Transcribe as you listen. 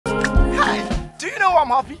I'm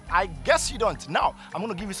happy? I guess you don't. Now, I'm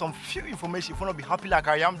going to give you some few information. If you want to be happy like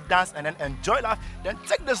I am, dance and then enjoy life, then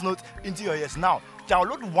take this note into your ears. Now,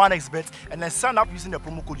 download 1xBet and then sign up using the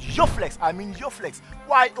promo code YOFLEX. I mean YOFLEX.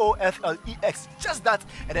 YOFLEX. Just that.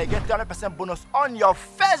 And then get 300% bonus on your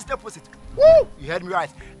first deposit. Woo! You heard me right.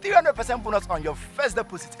 300% bonus on your first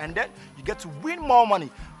deposit. And then you get to win more money.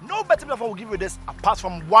 No better platform will give you this apart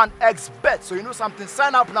from 1xBet. So you know something,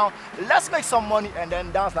 sign up now. Let's make some money and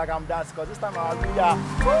then dance like I'm dancing. Because this time I'll be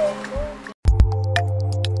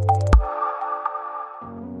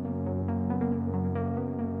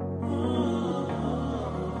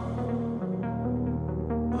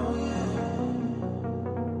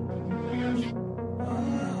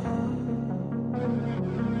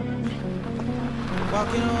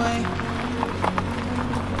walking away,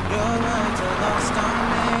 your words are lost on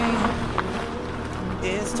me.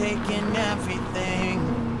 It's taking everything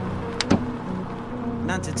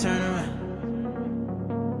not to turn around.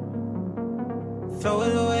 Throw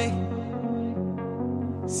it away,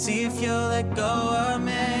 see if you'll let go of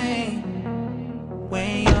me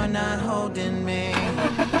when you're not holding me.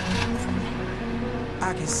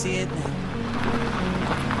 I can see it now.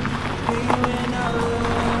 We win or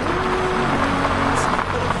lose.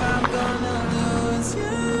 But if I'm gonna lose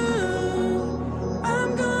you,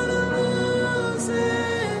 I'm gonna lose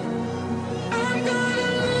it. I'm gonna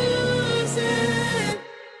lose it.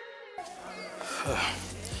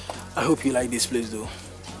 I hope you like this place though.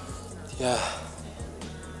 Yeah.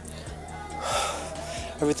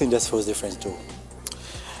 Everything just feels different too.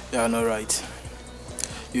 Yeah, I know, right?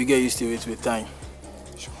 You get used to it with time.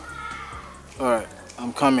 Sure. Alright,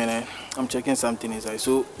 I'm coming, eh? I'm checking something inside.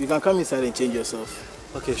 So you can come inside and change yourself.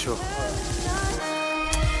 Okay, sure.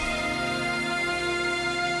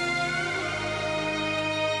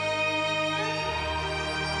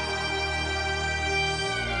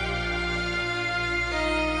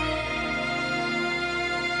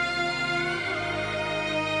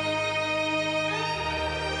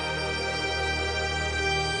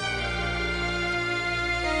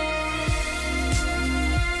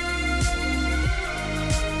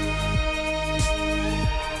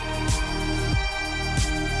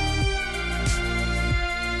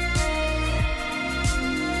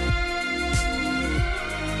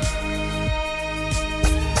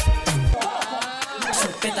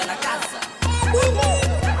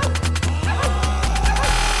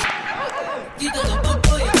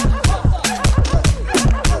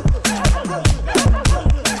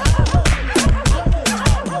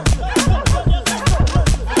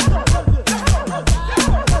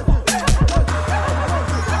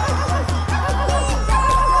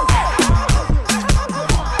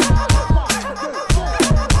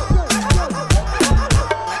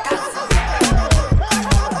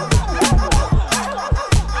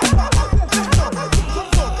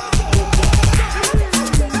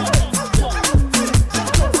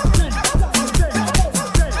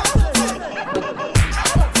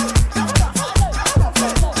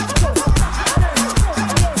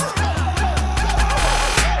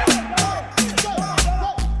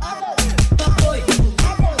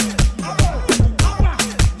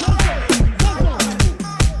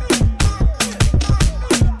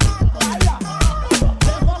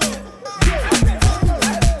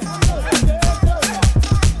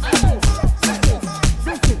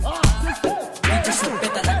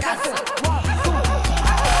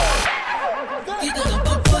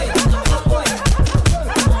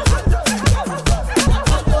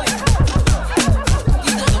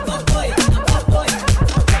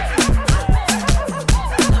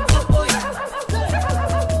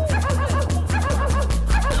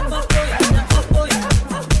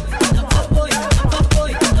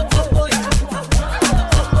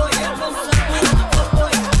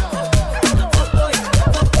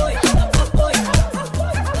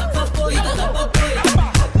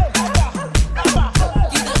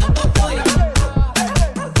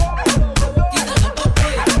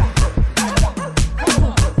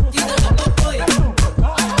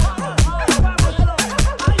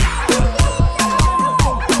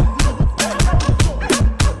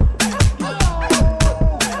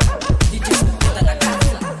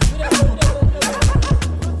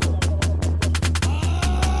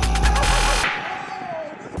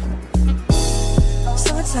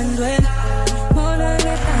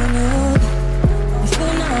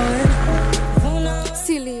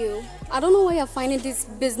 Finding this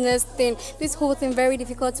business thing, this whole thing very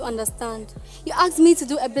difficult to understand. You asked me to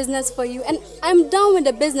do a business for you and I'm down with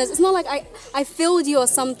the business. It's not like I failed you or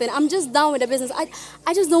something. I'm just down with the business.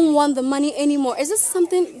 I just don't want the money anymore. Is this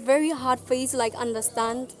something very hard for you to like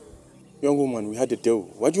understand? Young woman, we had a deal.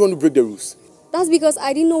 Why do you want to break the rules? That's because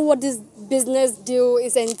I didn't know what this business deal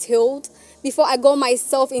is entailed before I got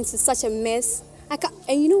myself into such a mess.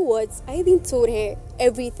 And you know what? I even told her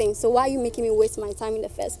everything. So why are you making me waste my time in the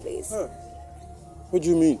first place? Huh. What do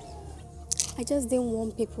you mean? I just didn't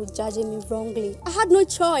want people judging me wrongly. I had no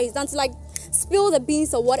choice than to like spill the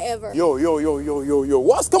beans or whatever. Yo.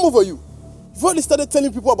 What's come over you? You've already started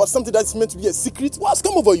telling people about something that's meant to be a secret. What's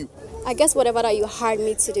come over you? I guess whatever that you hired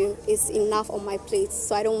me to do is enough on my plate,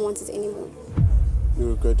 so I don't want it anymore. You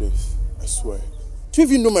regret this, I swear. Do you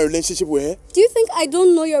even know my relationship with her? Do you think I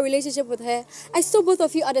don't know your relationship with her? I saw both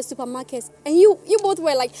of you at the supermarket, and you both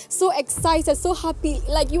were like so excited, so happy,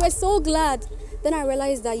 like you were so glad. Then I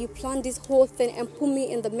realized that you planned this whole thing and put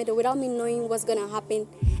me in the middle without me knowing what's gonna happen.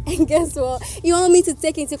 And guess what? You want me to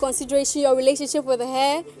take into consideration your relationship with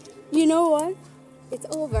her? You know what? It's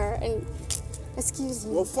over, and excuse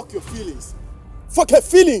me. Well, fuck your feelings. Fuck her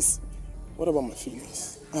feelings! What about my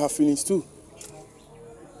feelings? I have feelings too.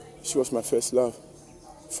 She was my first love.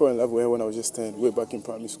 I fell in love with her when I was just 10, way back in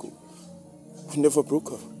primary school. We never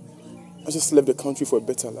broke up. I just left the country for a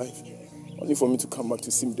better life. Only for me to come back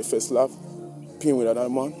to see me the first love. Being with another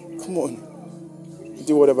man. Come on. I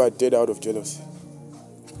did whatever I did out of jealousy.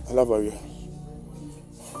 I love her, yeah.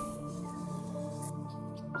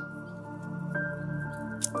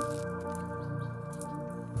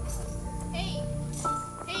 Hey.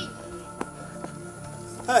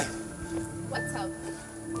 Hi. What's up?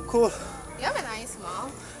 Cool. You have a nice smile.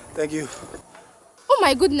 Thank you. Oh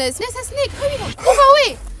my goodness, there's a snake. Hurry up. Move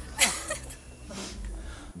away.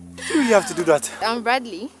 Do you really have to do that? I'm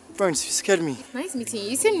Bradley. Friends, you scared me. Nice meeting you.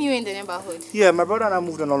 You seem new in the neighborhood. Yeah, my brother and I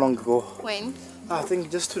moved on not long ago. When? I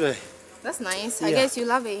think just today. That's nice. Yeah. I guess you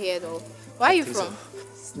love it here though. Where are you from? So.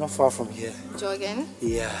 It's not far from here. Jogging?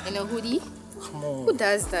 Yeah. In a hoodie? Come on. Who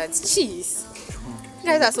does that? Jeez. You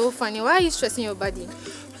guys are so funny. Why are you stressing your body?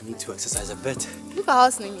 I need to exercise a bit. Look at how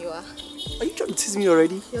slim you are. Are you trying to tease me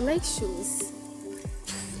already? You like shoes.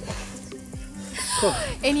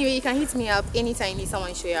 Anyway, you can hit me up anytime you need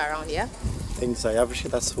someone to show you around, yeah? Thanks, I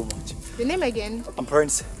appreciate that so much. Your name again? I'm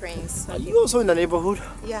Prince. Prince. Are you also in the neighborhood?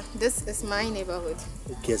 Yeah, this is my neighborhood.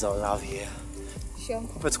 Kids are love here. Sure.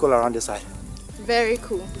 Let's go around this side. Very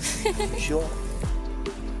cool. Sure.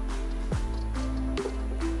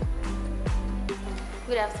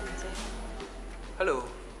 Good afternoon, sir. Hello,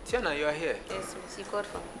 Tiana, you are here. Yes, miss. You called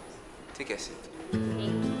for me. Take a seat.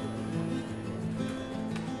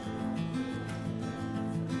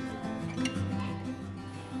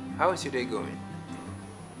 How is your day going?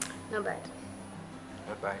 Not bad.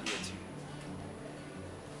 Not bad yet.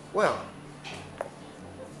 Well,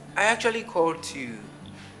 I actually called to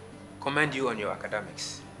commend you on your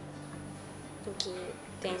academics. Okay,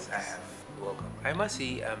 thanks. Yes, I have. You're welcome. I must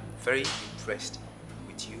say I'm very impressed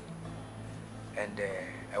with you, and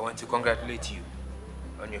I want to congratulate you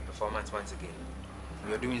on your performance once again.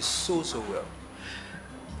 You're doing so well.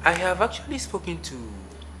 I have actually spoken to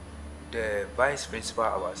the vice principal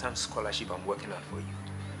about some scholarship I'm working on for you.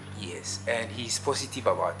 Yes, and he's positive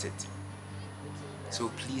about it. So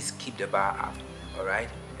please keep the bar up, alright?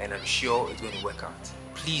 And I'm sure it's going to work out.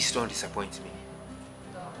 Please don't disappoint me,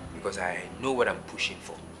 because I know what I'm pushing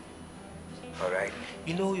for. Alright?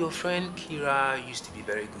 You know, your friend Kira used to be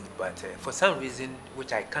very good, but for some reason,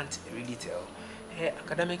 which I can't really tell, her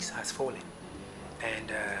academics has fallen.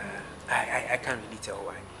 And I can't really tell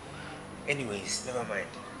why. Anyways, never mind.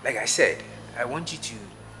 Like I said, I want you to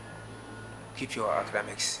keep your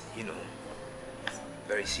academics, you know,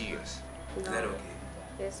 very serious. Is that okay?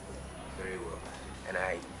 Yes, Very well. And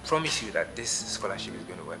I promise you that this scholarship is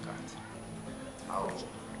going to work out. I'll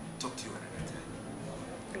talk to you another time.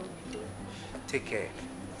 thank you. Take care.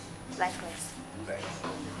 Likewise. Bye.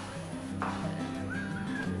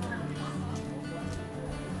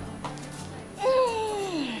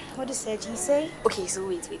 What did Sergi say? Okay, so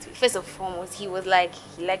wait. First and foremost, he was like,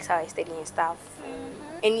 he likes how I study and stuff.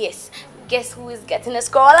 And yes, guess who is getting a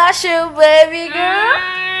scholarship, baby girl?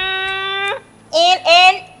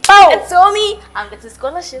 And oh! told me I'm getting a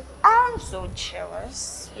scholarship. I'm so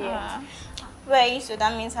jealous. Yeah. Wait, so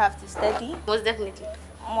that means I have to study Most definitely.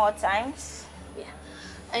 more times? Yeah.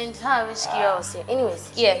 And how I wish Kira was here.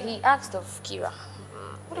 Anyways, yeah, he asked of Kira.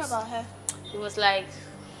 What about her? It was like,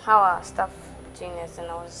 how are stuff between us? And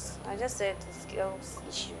I just said it's girls'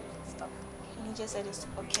 issue and stuff. And he just said it's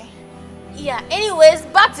okay. Yeah, anyways,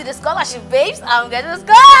 back to the scholarship, babes. I'm getting a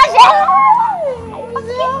scholarship!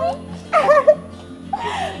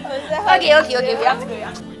 Okay, we have to go.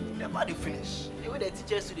 Never they finish. The way the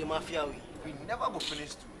teachers do the mafia we never go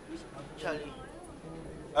finish too. Charlie.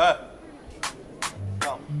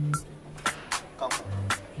 Come.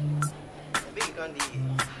 Maybe you can't do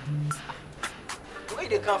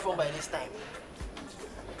they come from by this time?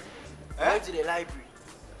 Eh? Went to the library.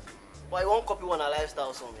 But I won't copy one a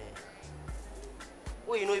lifestyle song, man.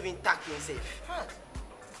 Well, you know even tackling safe. Huh.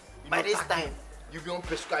 By this time. You be on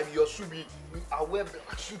prescribe your shoe be. I wear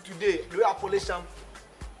black shoe today. Do you polish them?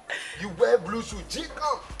 You wear blue shoe. J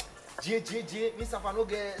come. J. Miss if I no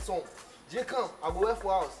get some. J come. I go wear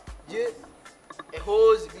for house. J. A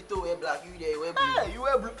hose, Vito wear black. You there wear blue. Hey, you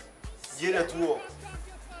wear blue. J the two.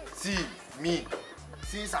 See me.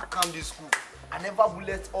 Since I come to school, I never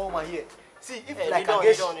bullet all my hair. See if hey, like I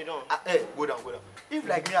get hey, go down. If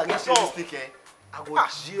like me I get share mistake, I go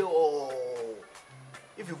jail.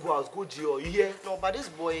 If you go out, go jail. You hear? No, but this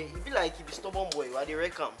boy, he be like he be stubborn boy. Why they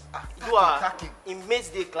reckon? You are in mates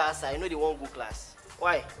day class. I know they won't go class.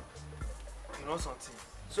 Why? You know something.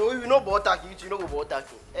 So if you know about tackling, you know about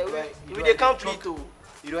tackling. We they can't play too.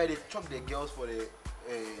 You know why they chuck the girls for the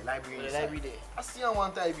library? For the library there. I see her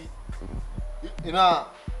one time. You know,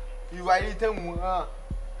 you write tell me.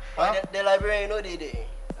 The librarian, you know they there.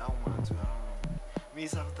 I don't want to. Me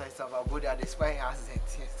sometimes have a body at the spine has it.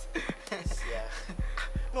 Yeah.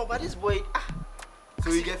 No, but this boy.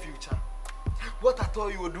 So you get future. What I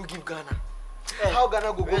thought you would do give Ghana. Hey, how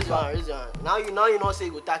Ghana go raise far? Now you know say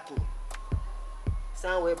you go tackle.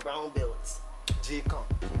 Son wear brown belts. J come.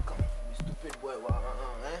 You stupid boy.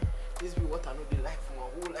 This be what I know they like for my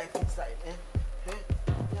whole life inside.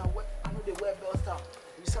 Yeah, I know they wear belts now.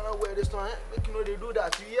 You son wear this one. Make you know they do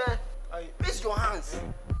that. You hear? Raise your hands.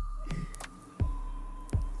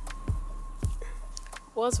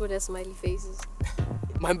 What's with the smiley faces?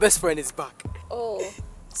 My best friend is back. Oh,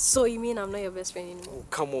 so you mean I'm not your best friend anymore? Oh,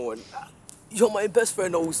 come on. You're my best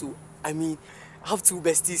friend also. I mean, I have two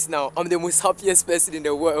besties now. I'm the most happiest person in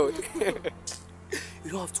the world.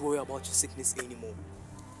 You don't have to worry about your sickness anymore.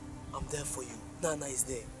 I'm there for you. Nana is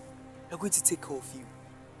there. I'm going to take care of you.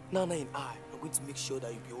 Nana and I are going to make sure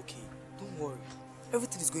that you'll be okay. Don't worry.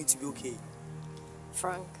 Everything is going to be okay.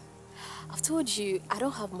 Frank, I've told you I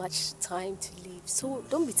don't have much time to live, so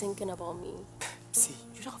don't be thinking about me. See,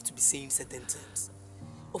 you don't have to be saying certain terms.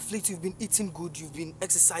 Of late, you've been eating good, you've been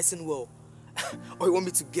exercising well. Or you want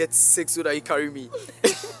me to get sick so that you carry me?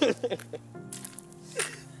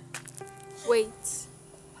 Wait,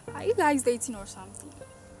 are you guys dating or something?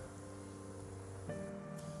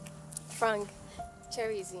 Frank,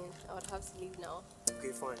 Cherry is in. I would have to leave now.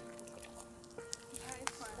 Okay, fine. Alright,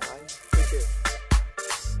 fine. Bye. Take care.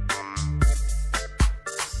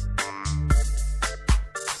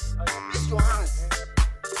 Raise your hands.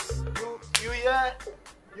 You hear?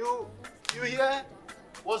 You hear?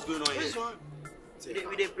 What's going on Raise here? your hand.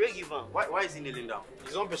 We they break even. Why is he kneeling down?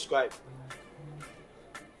 He's on prescribed.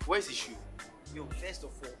 Where's his shoe? Yo, first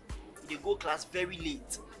of all, they go class very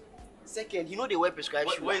late. Second, you know they wear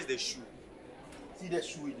prescribed shoe. Where's the shoe? See the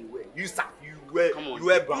shoe they wear. You sir, you wear. Come on. You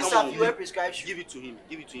wear brown. You wear prescribed shoe. Give it to him.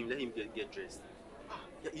 Give it to him. Let him get dressed.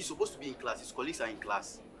 Yeah, he's supposed to be in class. His colleagues are in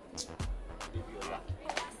class.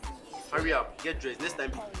 Hurry up. Get dressed. Next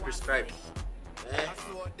time, prescribe.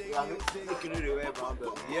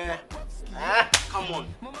 Yeah. Come on.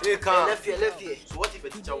 Hey, come. Left here. So what if a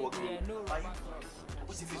teacher walks in?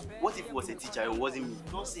 What if it was a teacher and it wasn't me?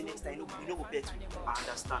 Don't say next time, you know go pet me. I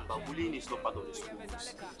understand, but bullying is not part of the school.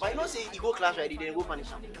 But you know say he go class right, then go punish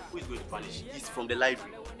him. Who is going to punish? He's from the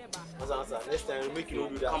library. Next time, we'll make you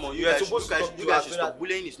do that. Come on, you guys you guys should to stop.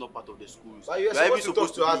 Bullying is not part of the school. But you're You're even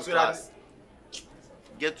supposed to supposed to be in talk to class.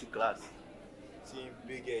 Get to class. See,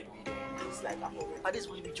 big head, it's like I'm already. At this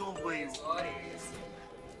point, be John boy.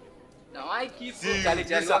 Now I keep See, this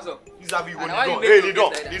challenging is also. how you go And why you Nadine. make Hey, me Nadine,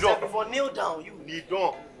 get like Nadine. Before kneel down, you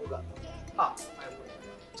Nadine. Ah,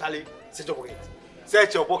 Charlie, search your pocket.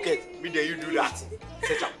 Search your pocket. Me then you do that.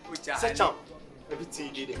 Search up. Search up. Everything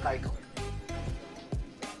you did, they carry come.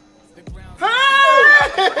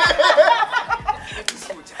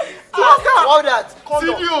 All that.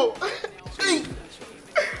 Condom.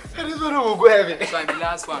 Hey, this one will go heaven. So I'm the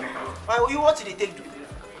last one. Why you what did they take do?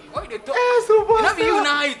 What you talk? So You know you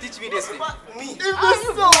now you teach me this thing. Me.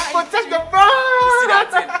 protect the brand. You see that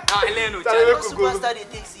thing? Now I learn no Charlie, chance. Superstar they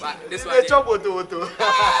take see. This They one. chop auto.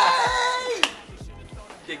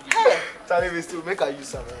 Take it. Charlie, we still make a use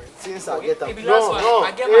some. Since I get Maybe up. last one. No,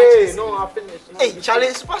 I get hey, matches. no, I finished. No, Hey, Charlie,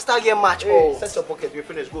 superstar get match. Hey, Oh, search your pocket. We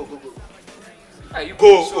finish. Go. You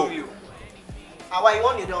Go. show you. why you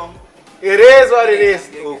want you down? It is what it is.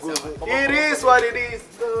 It is what it is.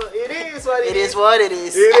 It is what It is what it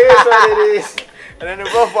is. It is what it is. And then the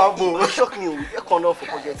buff You shock me. We get condom for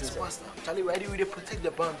forgetting. Charlie, why do we protect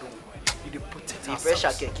the band? We protect The pressure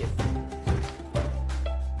keke.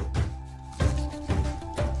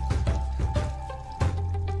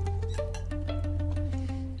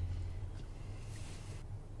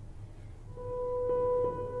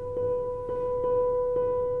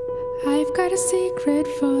 I've got a secret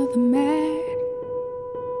for the mad.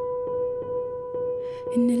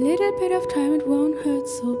 In a little bit of time it won't hurt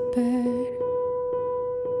so bad.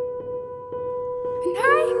 And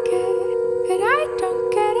I get it, I don't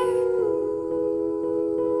get it.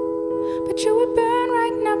 But you will burn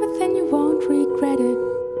right now, but then you won't regret it.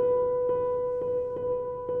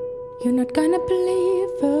 You're not gonna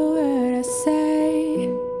believe a word I say.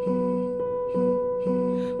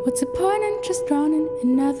 What's the point in just drowning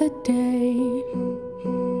another day?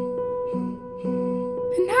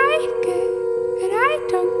 And I get it, I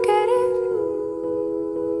don't get it.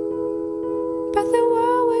 But the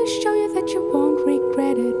world will show you that you won't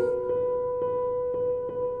regret it.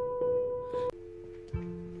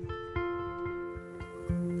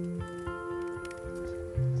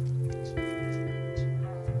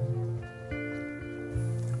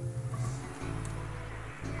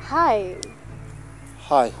 Hi.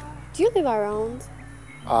 Hi. Do you live around?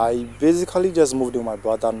 I basically just moved with my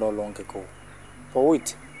brother not long ago. But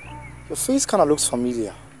wait, your face kind of looks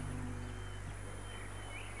familiar.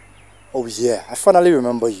 Oh yeah, I finally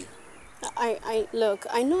remember you. Look,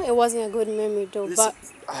 I know it wasn't a good memory though, Listen,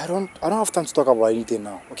 but I don't have time to talk about anything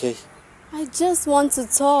now, okay? I just want to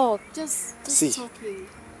talk. Just See. talking.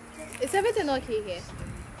 Is everything okay here?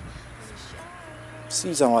 See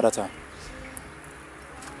you some other time.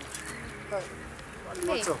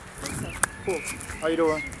 What's up? Cool. How you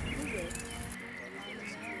doing?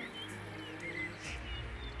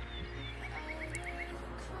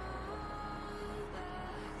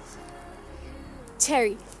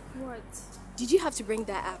 Terry, What? did you have to bring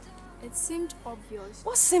that up? It seemed obvious.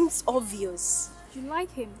 What seems obvious? You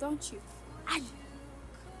like him, don't you?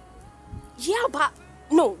 Yeah, but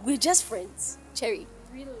no, we're just friends. Cherry,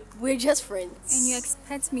 Really? we're just friends. And you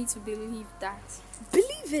expect me to believe that?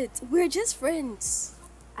 Believe it, we're just friends.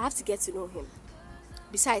 I have to get to know him.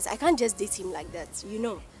 Besides, I can't just date him like that, you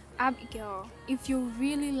know. Abigail, if you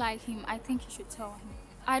really like him, I think you should tell him.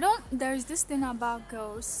 There's this thing about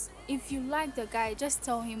girls. If you like the guy, just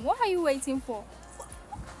tell him. What are you waiting for?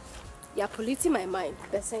 You're polluting my mind,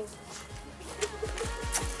 Bessie.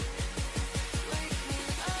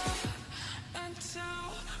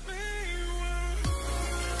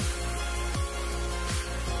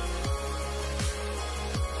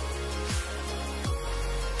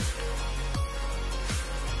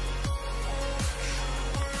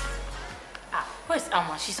 Where's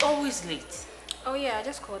Alma? She's always late. Oh yeah, I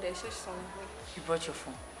just called her. She's on her way. You brought your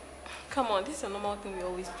phone. Come on, this is a normal thing we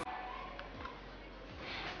always do.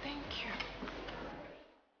 Thank you.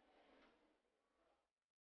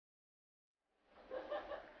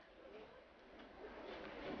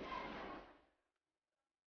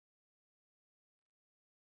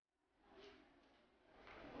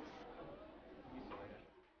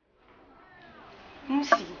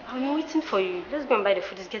 Lucy, I've been waiting for you. Let's go and buy the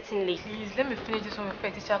food. It's getting late. Please, let me finish this one before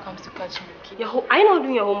the teacher comes to catch me, okay? Are you not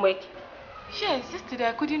doing your homework? Yes, yesterday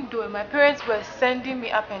I couldn't do it. My parents were sending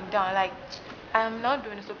me up and down. Like, I am not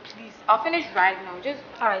doing it, so please. I'll finish right now. Just...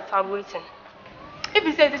 Alright, I'll be waiting. If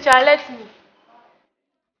you say teacher, let me.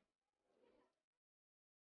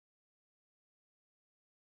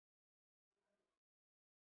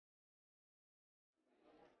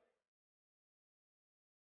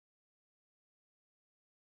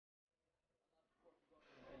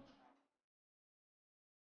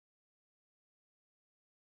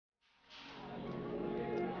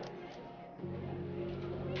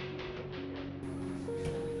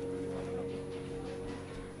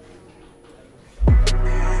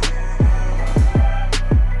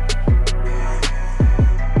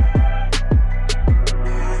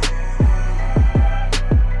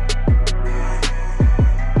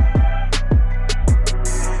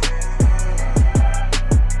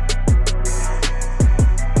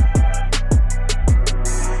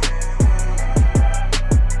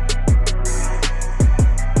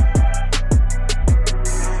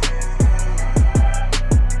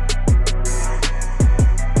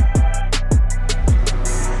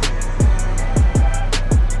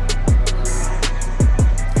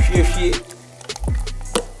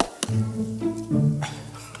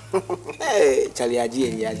 Charlie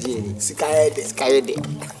Ajieni. Skyede.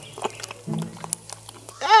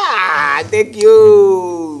 Ah, thank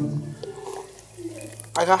you.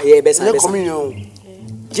 Yeah, best. Communion.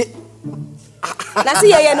 Nasi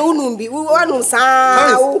yeye no numbi. Wanu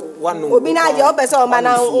sa. Obi na je obeso ma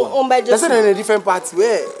na umbeje. That's in a different party.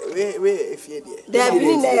 Where if you there. They have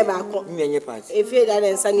been there back. Any party. If you that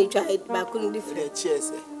nsa ni twa back in different.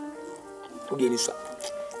 Cheers. Odi ni so.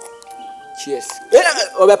 Cheers.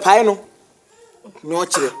 Obe pai no. No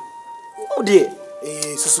chire. Odi.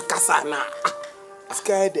 Susu kasa na.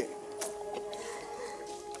 Skyede.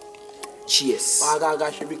 Cheers. I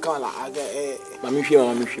should be calling. Mami,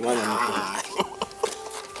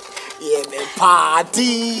 yeah, man,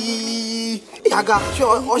 party. Yaga,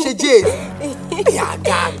 sure. What's your J?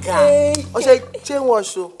 Yaga. What's your chain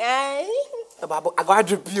wash? I got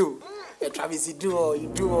to drip you. Travis, you do all.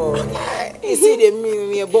 You see the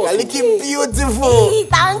me, boss. You're looking beautiful.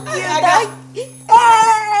 Thank you.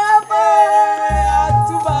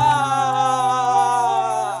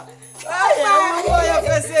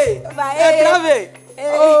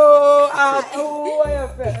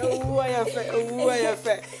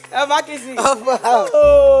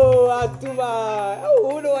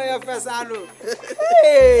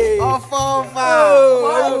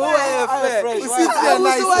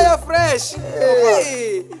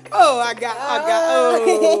 Oh, I got.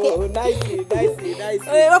 Oh, nice.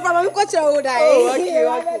 Hey, what from you coach your okay.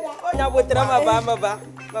 Onya botra maba.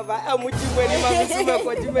 Baba, amuchi mweni mamusuba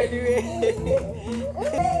kwa jumeni we.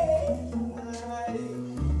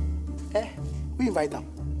 We invite them.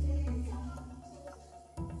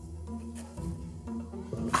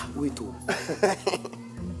 Wait.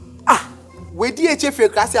 Wait,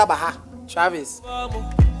 DHF class abaha. Travis.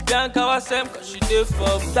 Bianca was same cause she did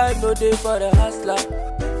for time no day for the hustler.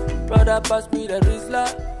 Brother pass me the Rizla.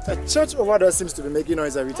 The church over there seems to be making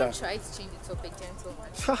noise every time. Try to change the topic,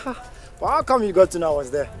 gentleman. Well, how come you got to know I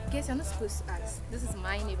was there? Guess you're not supposed to ask. This is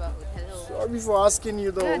my neighborhood. Hello. Sorry for asking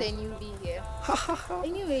you though. Glad I knew be here.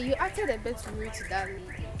 Anyway, you acted a bit rude to that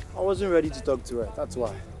lady. I wasn't ready to talk to her, that's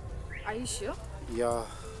why. Are you sure? Yeah.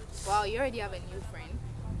 Wow, you already have a new friend.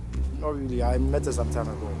 Not really, I met her some time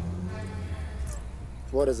ago.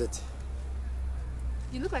 What is it?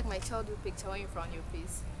 You look like my childhood picture when you frown your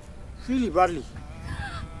face. Really, Bradley?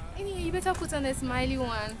 Anyway, you better put on a smiley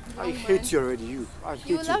one. I hate you already, you. I hate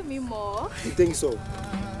you. You love me more. You think so?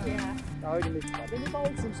 Yeah. I already made it. Then if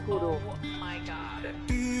I seems cool though. Oh my god.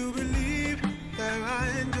 Do you believe there are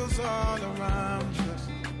angels all around us?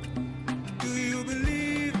 Do you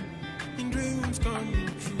believe in dreams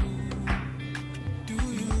coming true? Do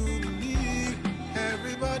you believe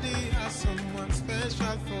everybody has someone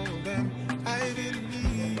special for them? I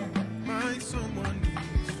believe my someone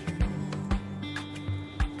is you.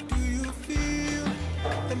 Do you feel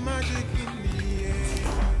the magic in the air?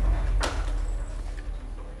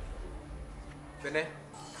 Bene?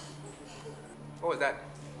 What was that?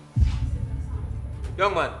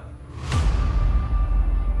 Young man,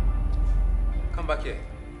 come back here.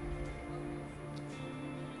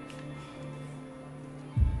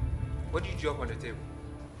 What did you drop on the table?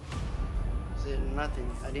 Say nothing.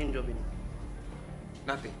 I didn't drop it.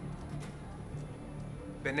 Nothing.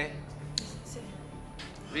 Bene,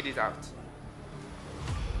 read it out.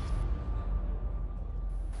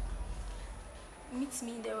 Meet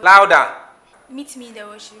me in the washroom. Louder. Meet me in the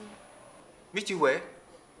washroom. Meet you where?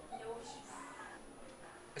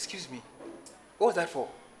 Excuse me. What was that for?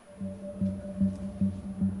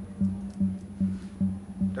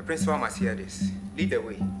 The principal must hear this. Lead the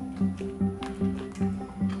way.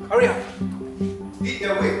 Hurry up. Lead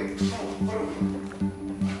the way. Come on, follow me.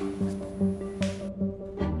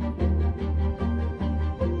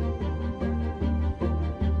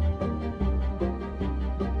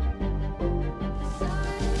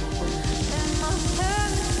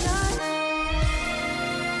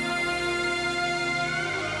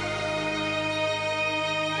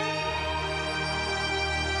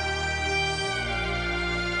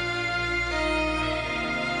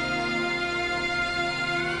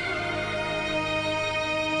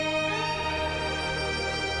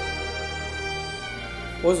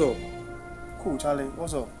 What's up? Cool, Charlie.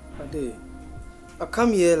 What's up? I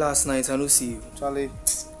come here last night, I don't see you. Charlie,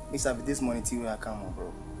 it's be this morning till I come on,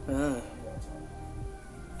 bro.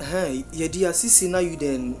 Yeah, dear, see now you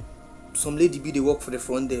then some lady be they work for the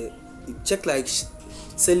front there. They check like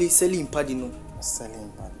selling paddy no.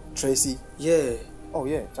 Selling paddy. Tracy? Yeah. Oh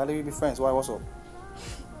yeah, Charlie, we be friends. Why? What's up?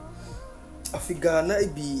 I figure now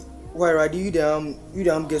it be why ready you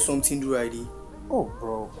damn get something to ready. Oh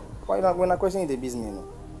bro. Why not when I question the business, no?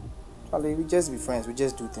 Charlie, we just be friends, we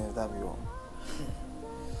just do things that we all.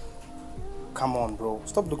 Come on, bro.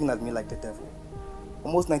 Stop looking at me like the devil.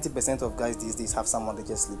 Almost 90% of guys these days have someone they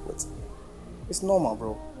just sleep with. It's normal,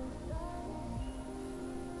 bro.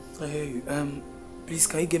 I hear you. Please,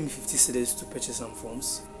 can you give me 50 cedis to purchase some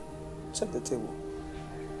forms? Check the table.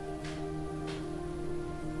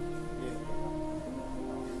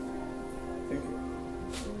 Thank you.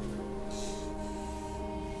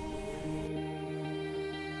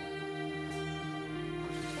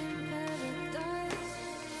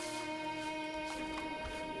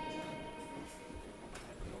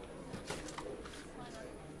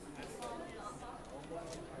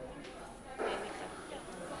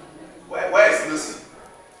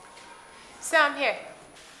 here.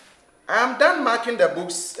 I am done marking the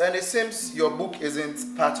books, and it seems your book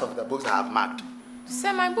isn't part of the books I have marked.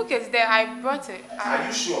 Sir, my book is there. I brought it. Are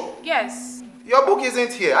you sure? Yes. Your book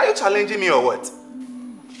isn't here. Are you challenging me or what?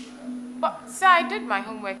 But, sir, I did my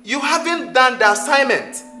homework. You haven't done the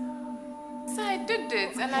assignment. Sir, I did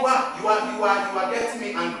it, and You are getting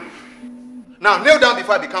me angry. Now, kneel down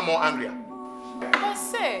before I become more angrier. But,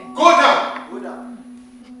 sir. Go down. Go down.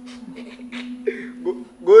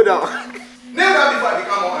 Go down. Kneel down before I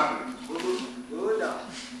become more angry. Go down.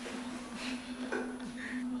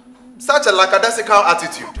 Such a lackadaisical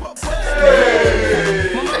attitude.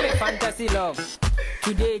 Mama, fantasy love.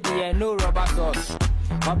 Today, dear, no rubber sauce.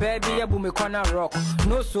 My baby, a boom, corner rock.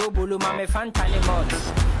 No so bulu, mama, fantany mod.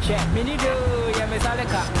 Check, minido, ya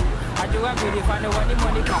mesaleka. I do a beauty fan of one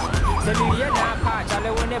Monica. The Luya patch, I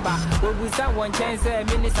will never. But we saw one chance,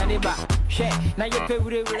 minutes and neighbor. Check, now you pay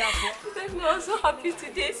with it. I'm so happy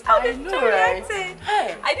today. I know, right?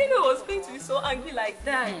 Hey, I didn't know I was going to be so angry like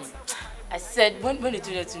that. I said, when they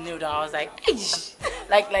told her to kneel down, I was like, Eish!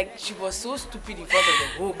 like she was so stupid in front of the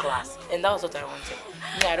whole class. And that was what I wanted.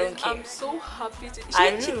 Me, I don't care. I'm so happy today.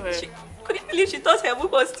 I know. She couldn't believe she thought her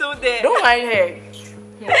book was still there. Don't mind her.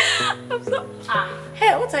 I'm so...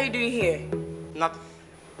 Hey, what are you doing here? Nothing.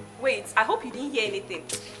 Wait, I hope you didn't hear anything.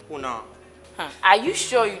 Oh, no. Are you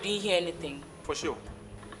sure you didn't hear anything? For sure.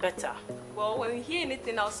 Better. Well, when you hear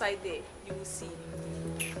anything outside there, you will see.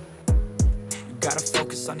 You gotta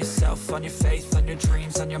focus on yourself, on your faith, on your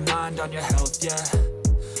dreams, on your mind, on your health, yeah.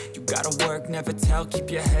 You gotta work, never tell, keep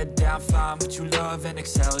your head down, find what you love and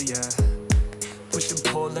excel, yeah. Push and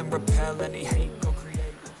pull and repel any hate, go create.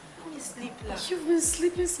 You've been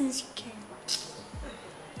sleeping since you came.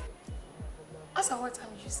 As at what time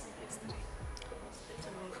did you sleep yesterday?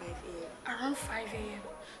 Around 5 a.m. Around 5 a.m.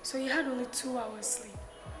 So you had only 2 hours sleep.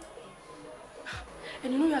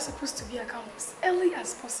 And you know you're supposed to be at campus early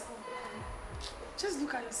as possible. Just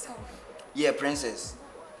look at yourself. Yeah, princess.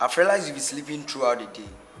 I've realized you've been sleeping throughout the day.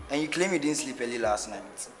 And you claim you didn't sleep early last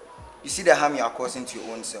night. You see the harm you are causing to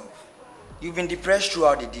your own self. You've been depressed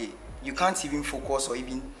throughout the day. You can't even focus or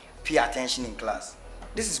even pay attention in class.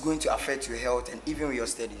 This is going to affect your health and even with your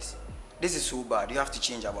studies. This is so bad. You have to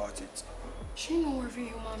change about it. Do you know every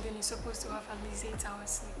human being is supposed to have at least 8 hours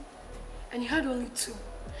sleep? And you had only 2.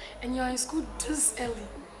 And you're in school this early.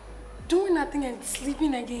 Doing nothing and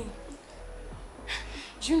sleeping again.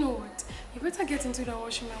 Do you know what? You better get into the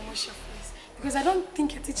washroom and wash your face. Because I don't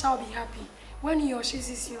think a teacher will be happy when he or she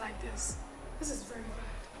sees you like this. This is very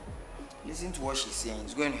bad. Listen to what she's saying.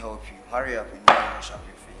 It's going to help you. Hurry up and wash up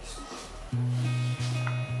your face.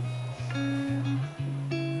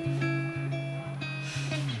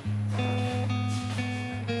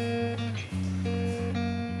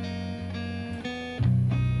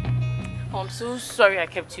 I'm so sorry I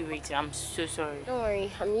kept you waiting. I'm so sorry. Don't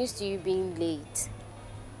worry, I'm used to you being late.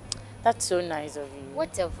 That's so nice of you.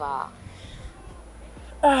 Whatever.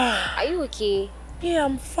 Are you okay? Yeah,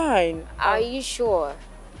 I'm fine. Are you sure?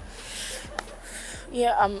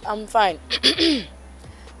 Yeah, I'm fine.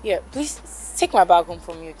 Yeah, please take my bag home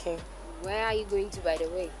for me, okay? Where are you going to, by the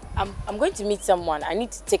way? I'm going to meet someone. I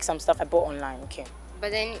need to take some stuff I bought online, okay?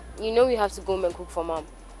 But then, you know you have to go home and cook for Mom.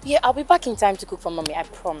 Yeah, I'll be back in time to cook for Mommy, I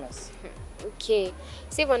promise. Okay.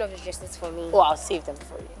 Save one of the dresses for me. Oh, I'll save them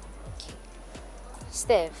for you. Okay.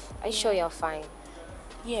 Steph, are you sure you're fine?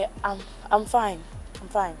 Yeah, I'm fine. I'm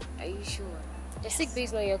fine. Are you sure? The sick bay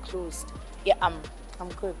is not yet closed. Yeah, I'm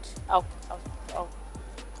good. I'll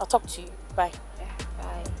talk to you. Bye. Yeah,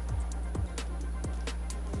 bye.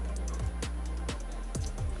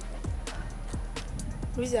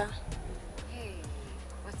 Riza. Hey,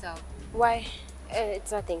 what's up? Why?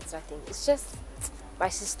 It's nothing, it's nothing. It's just my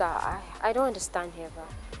sister. I don't understand her, but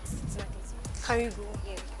it's nothing. Can you go?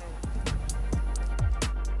 Yeah,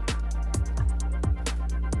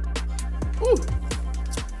 we can.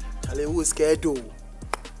 Charlie, who's scared though?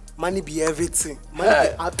 Money be everything. Money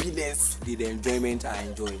be happiness. The enjoyment I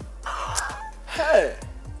enjoy. Hey.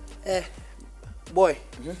 Boy.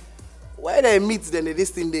 Why they meet then this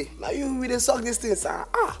thing day? Now you really suck this thing, sir.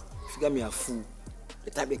 Figure me a fool. The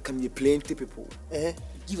time they come, you plenty people.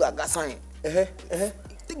 Give a gas sign.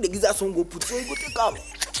 Take the gizzard song, go put so you go take come.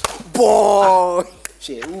 Boy.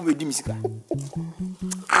 Share, who will do music?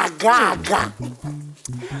 Aga.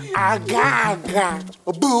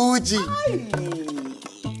 Bougie.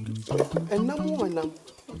 And no more.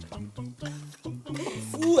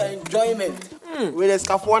 Full enjoyment. With a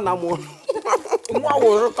scaffold no more. Come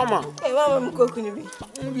on. Hey, what am I cooking?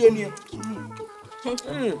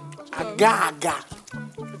 Aga.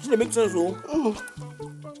 It makes sense, oh.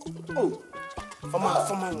 For my.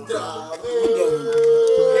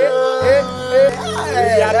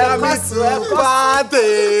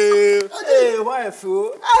 Hey, why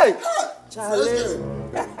fool? Hey, Charlie.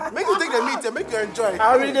 Make you take the meat and make you enjoy.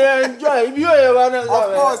 I really enjoy. If you ever of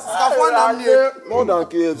course, it's got fun down here. More than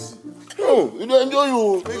KFC. Oh, you don't enjoy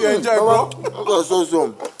you. Make you enjoy, bro. I got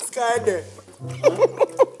some. Sky there.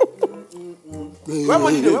 Where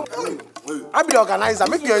money dey? I be the organizer.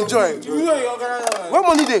 Make you enjoy. You know you organizer. Where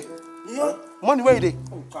money dey? Money where dey?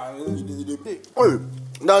 Hey,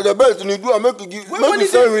 now the best you do, I make you give. Make you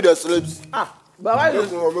send me the slips. Ah, but why you?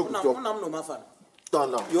 I'm no my fan.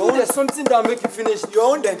 Stand now. Your own is something that make you finish. Your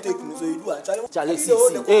own then take me. So you do actually. Charlie, see.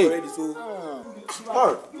 Hey. We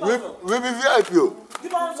be VIP.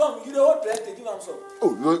 Give him some. You the whole plenty. Give him some.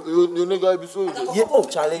 Oh, you nigga be so. Yeah. Oh,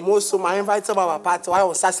 Charlie. Most of my invite to my party. Why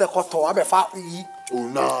was I say koto? I be fat. Oh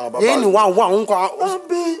nah, baba. Yeah, anyone. I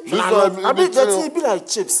be that be like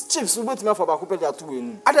chips. Chips. We wait me for back. They are too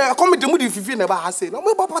in. I come with the mood if you never has say. No,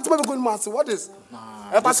 my party never going mass. What is?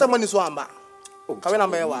 Nah. I pass money so amba. Come in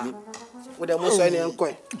and buy with the most any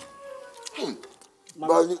coin.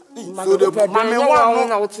 But so the mommy one.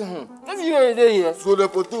 So the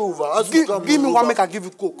potato. Give me one. Make I give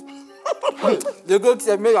you coke. The girl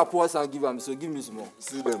said make a pause and give him. So give me some more.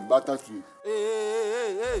 See them butter tree. Hey.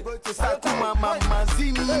 Mama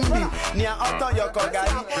zimi nia auto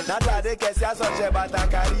yokogari na tade kesi asoche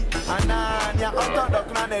batakari ana nia auto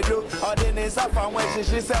dokna nedo ode ne safa wen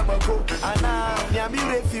shishi semoko ana nia mi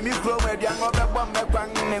refi mi kro wedi an obebo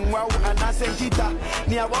mekwan ne nwa ana senkita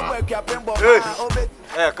nia bobo ekya pembo ma obe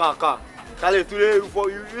come Kale today for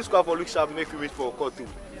you score for look sharp make you wait for court too.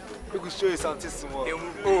 We could show you something small.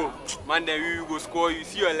 Oh, man, then we go score. You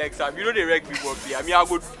see your legs up. You know they wreck people up here. I mean, I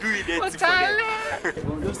go do it there for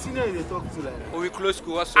them. Your senior they talk to like. Oh, we close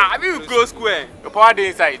school. What's up? I mean, we close school. Your power day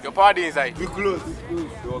inside. We close. You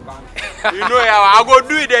know, I go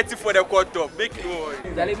do it there for the court top. Make no worry.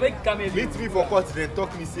 Meet me for court. Then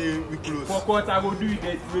talk me say we close. For court, I go do it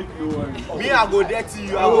there. Make no worry. Me, I go there to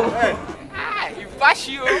you. I go. You bash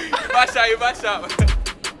you. You bash out.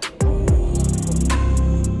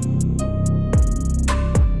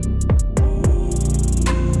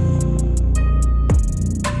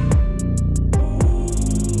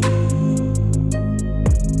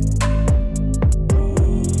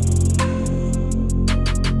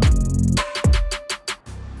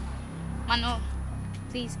 Mano,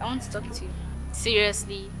 please, I want to talk to you.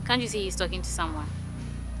 Seriously, can't you see he's talking to someone?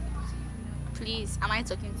 Please, am I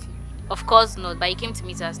talking to you? Of course not, but he came to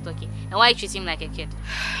meet us talking. And why you treat him like a kid?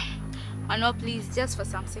 Mano, please, just for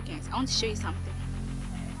some seconds, I want to show you something.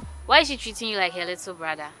 Why is she treating you like her little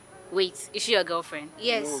brother? Wait, is she your girlfriend?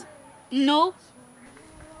 Yes. No?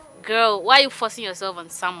 Girl, why are you forcing yourself on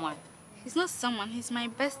someone? He's not someone, he's my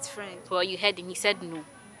best friend. Well, you heard him, he said no.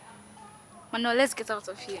 Mano, let's get out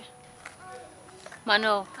of here.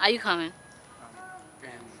 Mano, are you coming?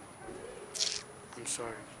 I'm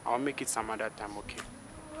sorry. I'll make it some other time, okay?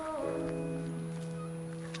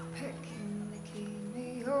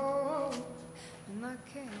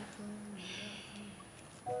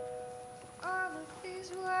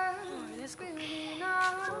 Let's go.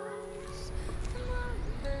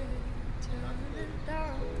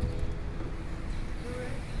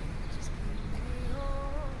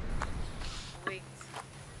 Wait,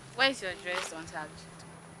 why is your dress untucked?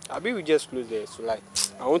 Abi we just close there, so like,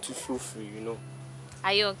 I want to feel free, you know.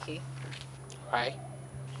 Are you okay? Why?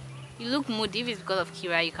 You look moody. If it's because of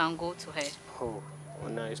Kira, you can go to her. Oh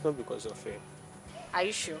no, it's not because of her. Are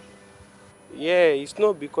you sure? Yeah, it's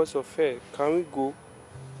not because of her. Can we go?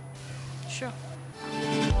 Sure.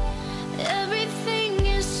 Everything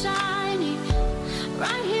is shining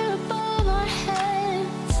right here above our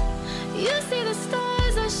heads. You see the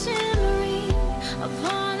stars are shimmering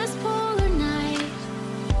upon this polar night.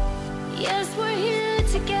 Yes, we're here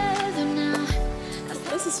together now.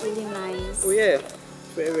 This is really nice. Oh yeah,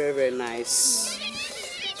 very, very, very nice.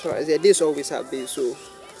 So the days always have been so,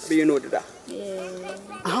 but you know that.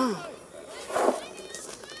 Yeah.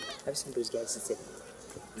 I've seen those guys.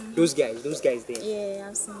 Those guys there. Yeah,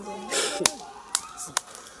 I've seen them.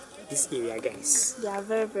 This area guys. They are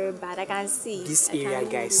very, very bad. I can see. This area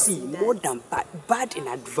guys, see, more than bad in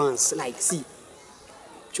advance. Like, see.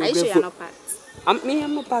 Are you sure you're not part?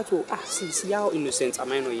 I'm not part of. See how innocent.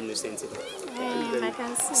 Am I not innocent? I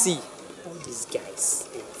can see. See, all these guys,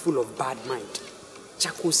 full of bad mind.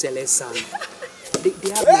 Chaco sellers, they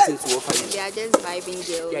have nothing to offer you. They are just vibing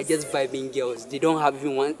girls. They are just vibing girls. They don't have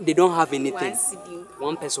even one. They don't have anything.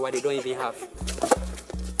 One person what they don't even have.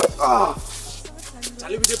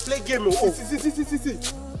 Charlie, we play game. Oh, see.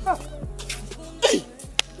 Hey,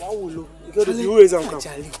 wow, look. You got the always on.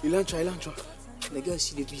 Charlie, you try. The girl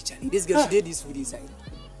she did be Charlie. This girl she did this food inside.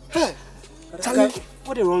 Hey, Charlie,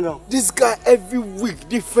 what the wrong now? This guy every week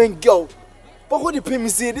different girl. But what they pay me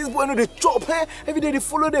say, this boy know they chop, hey? Every day they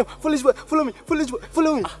follow them, follow this boy, follow me, follow this boy,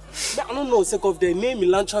 follow me. I don't know, sake of the name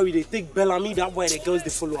Milanchawi, they take Bellamy, that boy, the girls they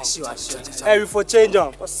follow him. Sure. Hey, we for change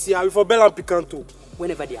them. See, we for Bell and Picanto.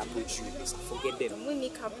 Whenever they approach you, forget them. We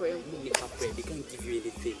make up prayer. They can't give you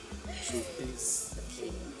anything. So please,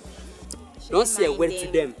 okay. Don't say a word to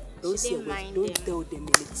them. Don't say a word. Don't tell them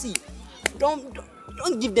anything.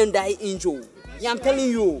 Don't give them that angel. Yeah, I'm telling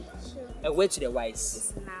you. A word to the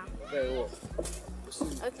wise. Very well.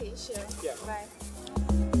 Okay, sure. Yeah. Bye.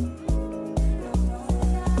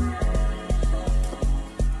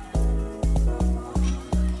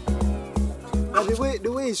 And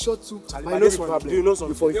the way it's short too. I know no some problem. Do you know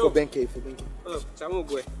something? For Benke. Oh, Chamo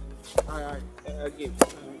boy. Aye. Again.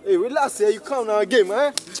 Hey, relax here. You come now game,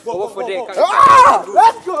 eh? What for there? Ah!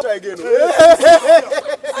 Let's go. Try again.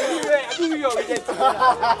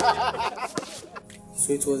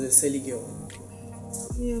 So it was a silly girl.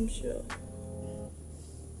 Yeah, I'm sure.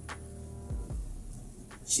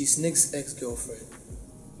 She's Nick's ex-girlfriend,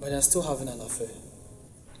 but they're still having an affair.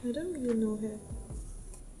 I don't really know her.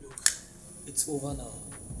 It's over now.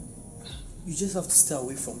 You just have to stay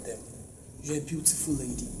away from them. You're a beautiful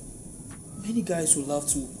lady. Many guys would love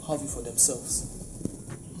to have you for themselves.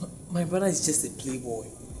 My brother is just a playboy.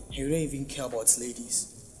 He don't even care about ladies.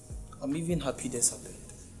 I'm even happy this happened.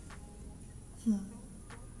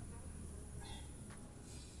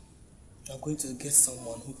 You're going to get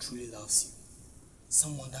someone who truly loves you.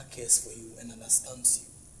 Someone that cares for you and understands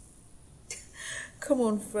you. Come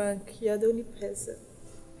on, Frank. You're the only person.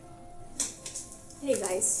 Hey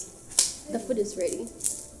guys, the food is ready.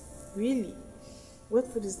 Really? What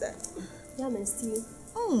food is that? Yam and stew.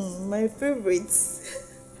 My favorite.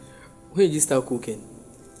 When did you start cooking?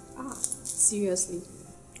 Seriously?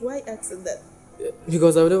 Why asking that?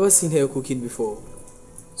 Because I've never seen her cooking before.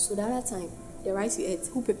 So the other time, the rice you ate,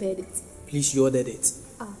 who prepared it? Please, you ordered it.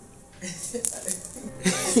 Ah.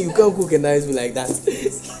 You can't cook a nice food like that.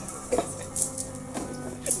 Seriously.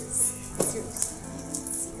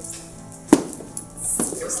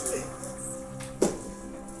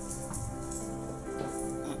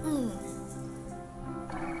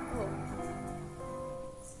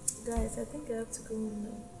 Guys, I think I have to go home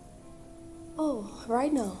now. Oh,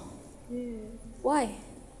 right now? Yeah. Why?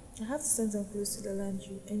 I have to send some clothes to the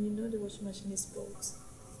laundry, and you know the washing machine is spoiled.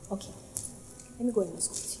 Okay. Let me go and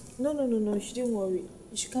escort you. No, you shouldn't worry.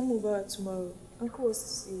 You should come over tomorrow. Uncle wants to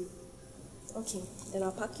see you. Okay, then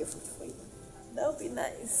I'll pack your food for you. That would be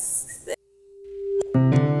nice.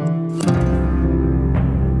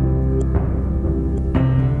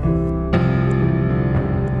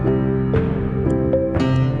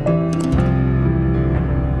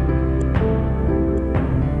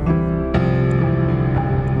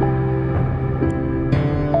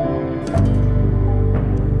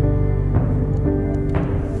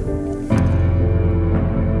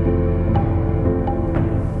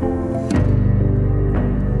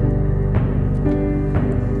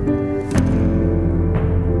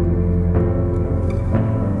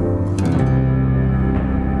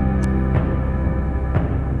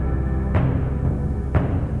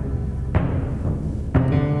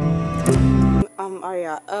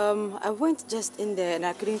 I went just in there and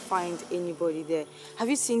I couldn't find anybody there. Have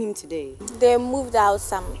you seen him today? They moved out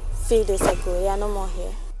some few days ago. They are no more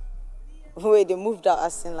here. Wait, they moved out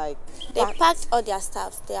as in like... They packed all their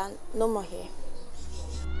stuff. They are no more here.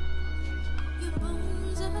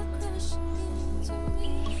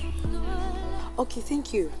 Okay,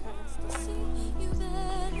 thank you.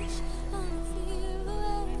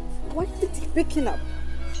 What did he picking up?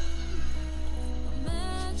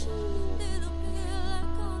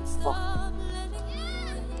 Fuck.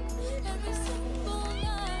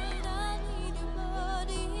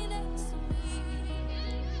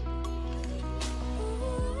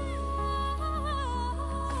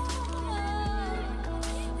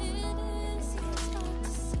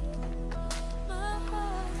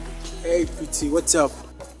 Hey, pretty, what's up?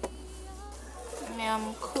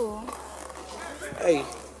 I'm cool. Hey,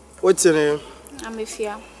 what's your name? I'm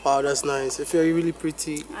Ifia. Wow, that's nice. If you're really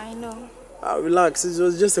pretty. I know. Relax, it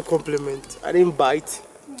was just a compliment. I didn't bite.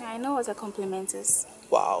 I know what a compliment is.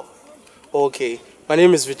 Wow. Okay, my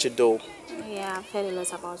name is Richard Doe. Yeah, I've heard a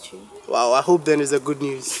lot about you. Wow, I hope then it's a good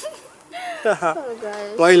news. Oh,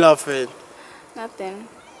 gosh. Why are you laughing? Nothing.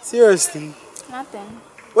 Seriously? Nothing.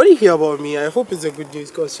 What do you hear about me? I hope it's a good news,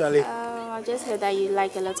 cause Charlie. I just heard that you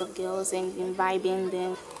like a lot of girls and you've been vibing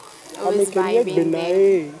them. I'm Always vibing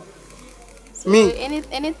them. So Me?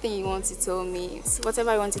 Anything you want to tell me,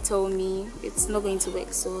 whatever you want to tell me, it's not going to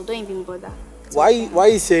work. So don't even bother. Why are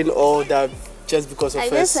you saying all that just because of I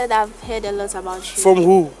us? just said I've heard a lot about you. From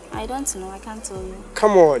who? I don't know. I can't tell you.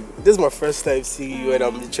 Come on. This is my first time seeing you and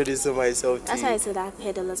I'm introducing myself to That's you. why I said I've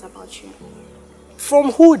heard a lot about you.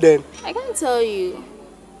 From who then? I can't tell you.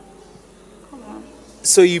 Come on.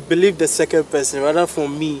 So you believe the second person rather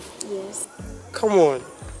from me? Yes. Come on.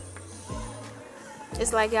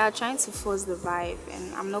 It's like you're trying to force the vibe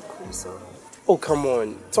and I'm not cool, so. Oh, come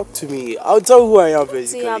on. Talk to me. I'll tell you who I am,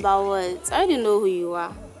 basically. See about what? I already know who you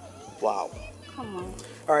are. Wow. Come on.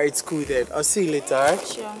 Alright, it's cool then. I'll see you later, alright?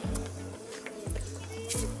 Sure.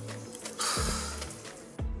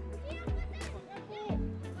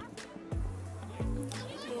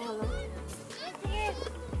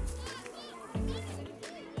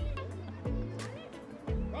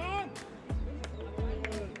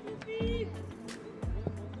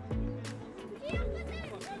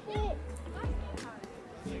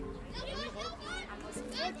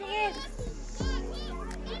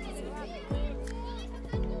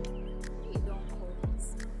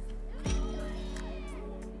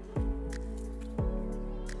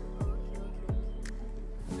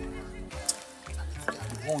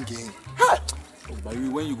 One game. Oh, but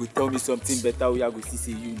when you go tell me something better, we are going to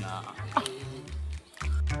see you now.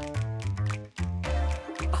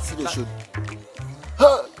 See the show.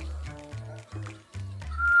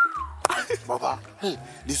 Baba, hey,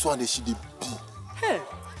 this one they should be. Hey,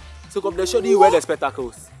 so come the show you wear the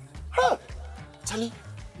spectacles. Charlie,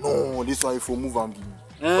 no, this one if you move and give me.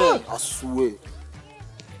 I swear.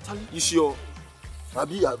 Charlie, you sure? I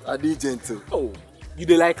be gentle. Oh, you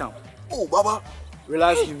dey like him? Oh, Baba.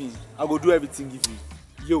 Relax, give me. I go do everything give you.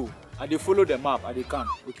 Yo, I dey follow the map. I dey come.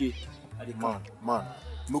 Okay, I dey come. Man,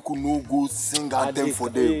 no could no go sing at them for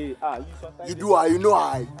them. Hey, you do I, you know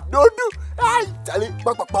I. Don't do. Hey, Charlie,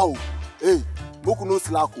 pow. Hey, no could no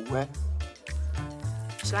slack, eh?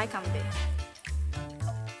 Shall I come there?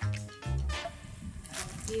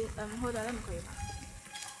 You, hold on, let me call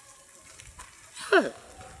you back.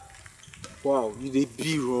 Wow, you dey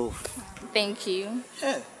be rough. Thank you.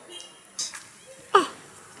 Hey.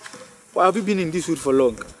 Well, have you been in this wood for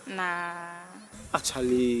long? Nah.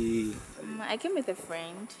 Actually, I came with a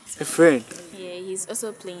friend. A friend? Yeah, he's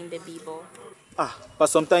also playing the b-ball. But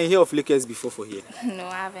sometimes you hear of Lakers before for here. No,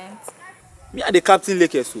 I haven't. Me are the captain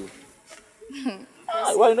Lakers, so.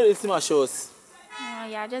 Why you not they see my shows?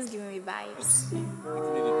 Yeah, just giving me vibes.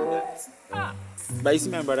 But you see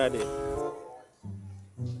my brother there.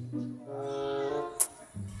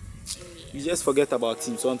 You just forget about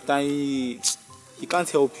him. Sometimes he can't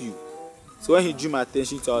help you. So when he drew my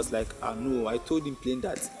attention to, I was like, no, I told him plain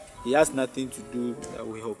that he has nothing to do that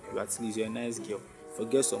will help you. At least you're a nice girl.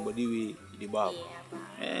 Forget somebody with the barb.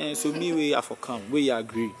 So me way I for come, where you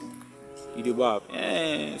agree. You the barb.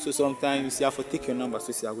 So sometimes you see I for take your number,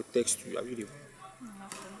 so see I will text you. I really.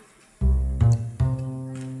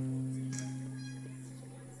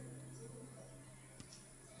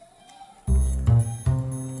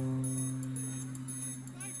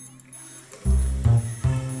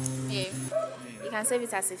 You can save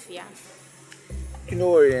it as Ifya. You know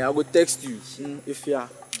what? I will text you. Ifya.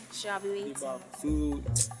 Sure, I'll be waiting. So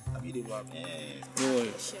I'll be the barb. No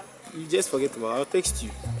worry. Sure. You just forget about it. I'll text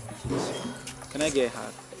you. Can I get a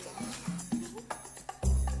hug?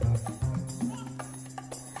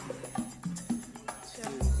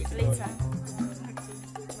 Sure. Later.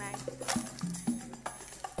 Bye.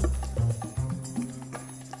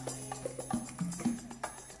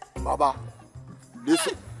 Baba,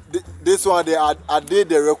 this one I did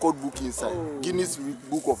the record book inside. Guinness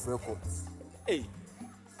Book of Records. Hey,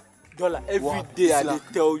 Dollar, every day I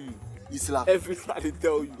tell you. Islam. Every day I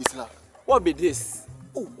tell you. Islam. What be this?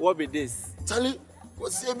 What be this? Charlie,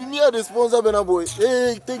 what's me the sponsor, Bena boy?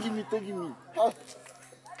 Hey, take me. You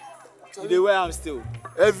the way I'm still.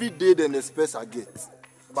 Every day then the space I get.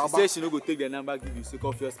 Baba. She said she no go take the number, give you sick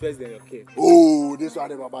of your space, then okay. Oh, this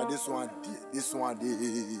one, Baba, this one,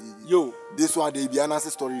 yo, this one, they be an answer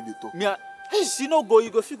story they talk. Me, she no go, you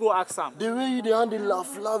go ask Sam. The way you they handle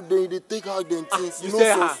laugh, they take hug them things. You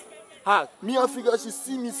say hug. Me, I figure she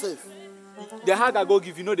see me safe. The hug I go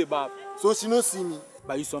give you know the barb. So she no see me.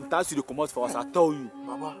 But you sometimes you come out for us. I tell you,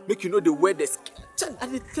 Baba, make you know the way the skin.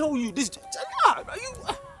 I tell you this.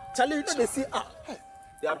 Charlie, you know they say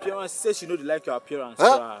the appearance. She says she know they like your appearance.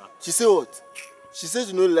 Huh? She say what? She says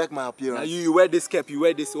she know they like my appearance. Now you wear this cap, you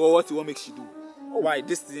wear this. What you want make she do? Why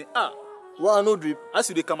this thing? Why I no drip? As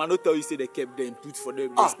you they come and not tell you say they kept them put for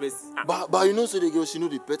them the space. But you know say the girl she know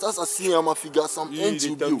the pet. As I see her, I figure some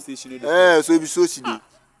NGB. Tell me say she know the pet. So it be so she do.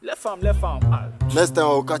 Left arm. Next time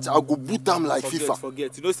I'll catch. I'll go boot them like FIFA.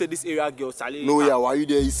 Forget. You know say this area girl Charlie. No, yeah, why you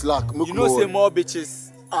there? It's slack. You know say more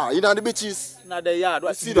bitches You know the bitches. Now the yard.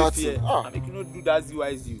 What see that? I make you not do that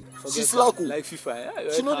ZYZ. She's like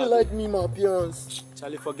FIFA. She know they like me, my appearance.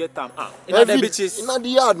 Charlie, forget them. You know the bitches. You know the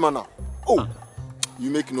yard, man. Oh, you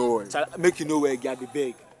make no way. Make you know where get the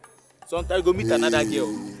bag. Sometimes you go meet another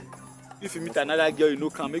girl. If you meet another girl, you know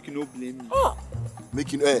can make you no blame me.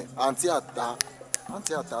 Make you Auntie Ata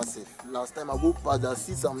safe. Last time I go past, I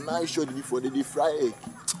see some nice shot before they fry egg.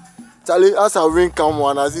 Charlie, as a ring come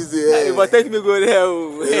one, as he say, hey, but take me go there.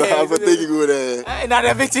 Yeah, but take you go there. Hey, now the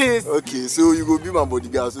bitches. Okay, so you go be my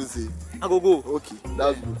bodyguard, so say. I go. Okay,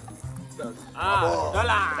 that's good.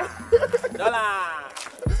 Dollar.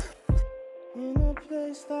 In a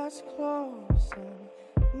place that's close and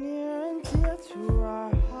near and dear to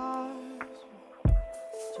our hearts,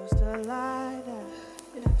 just a lie that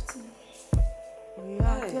good afternoon. We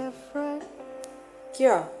are different.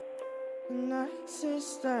 Kira. In our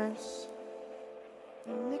existence,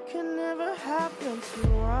 and it can never happen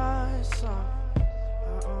to us. I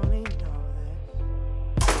only know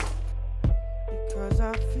this because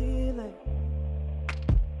I feel it,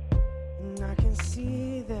 and I can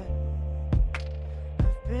see that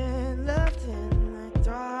I've been left in the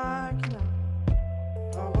dark now.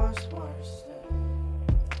 But what's worse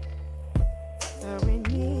that we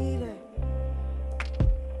need it.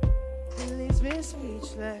 It leaves me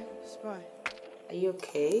speechless. Are you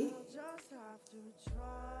okay?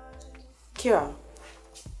 Kira?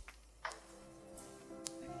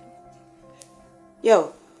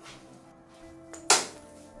 Yo.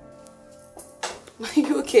 Are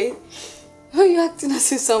you okay? Why are you acting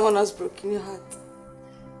as if someone has broken your heart?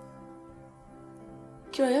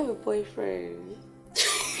 Kira, you have a boyfriend.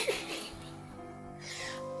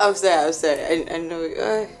 I'm sorry. I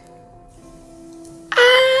know.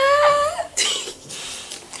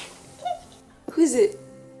 Who is it?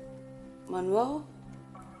 Manuel?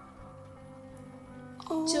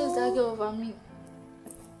 Chose that girl over me.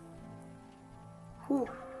 Who?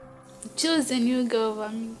 Chose the new girl over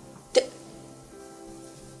me.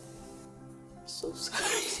 So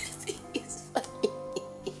sorry. It's funny.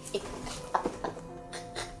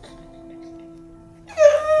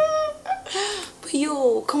 But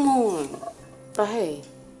yo, come on. But hey,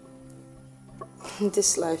 in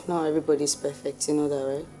this life now everybody's perfect, you know that,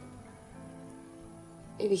 right?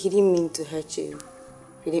 Maybe he didn't mean to hurt you.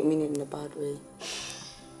 He didn't mean it in a bad way.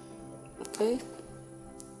 Okay?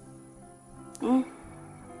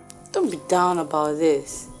 Don't be down about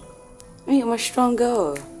this. I mean, I'm a strong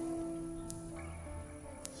girl.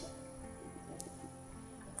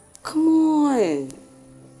 Come on.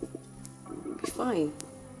 Be fine.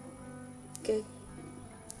 Okay?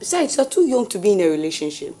 Besides, you're too young to be in a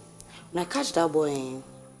relationship. When I catch that boy,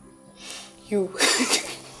 you...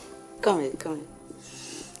 Come here.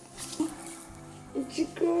 Where'd you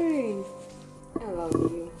going? I love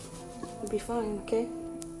you. You'll be fine, okay?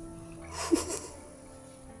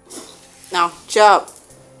 Now, chop.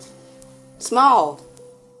 Smile.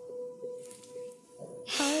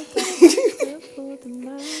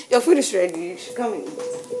 Your food is ready. You should come in.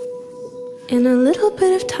 In a little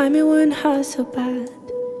bit of time, it wouldn't hurt so bad.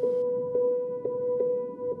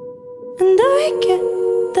 And I get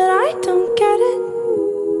that I don't get it.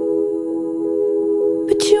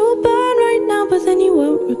 But you will burn right now, but then you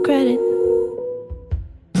won't regret it.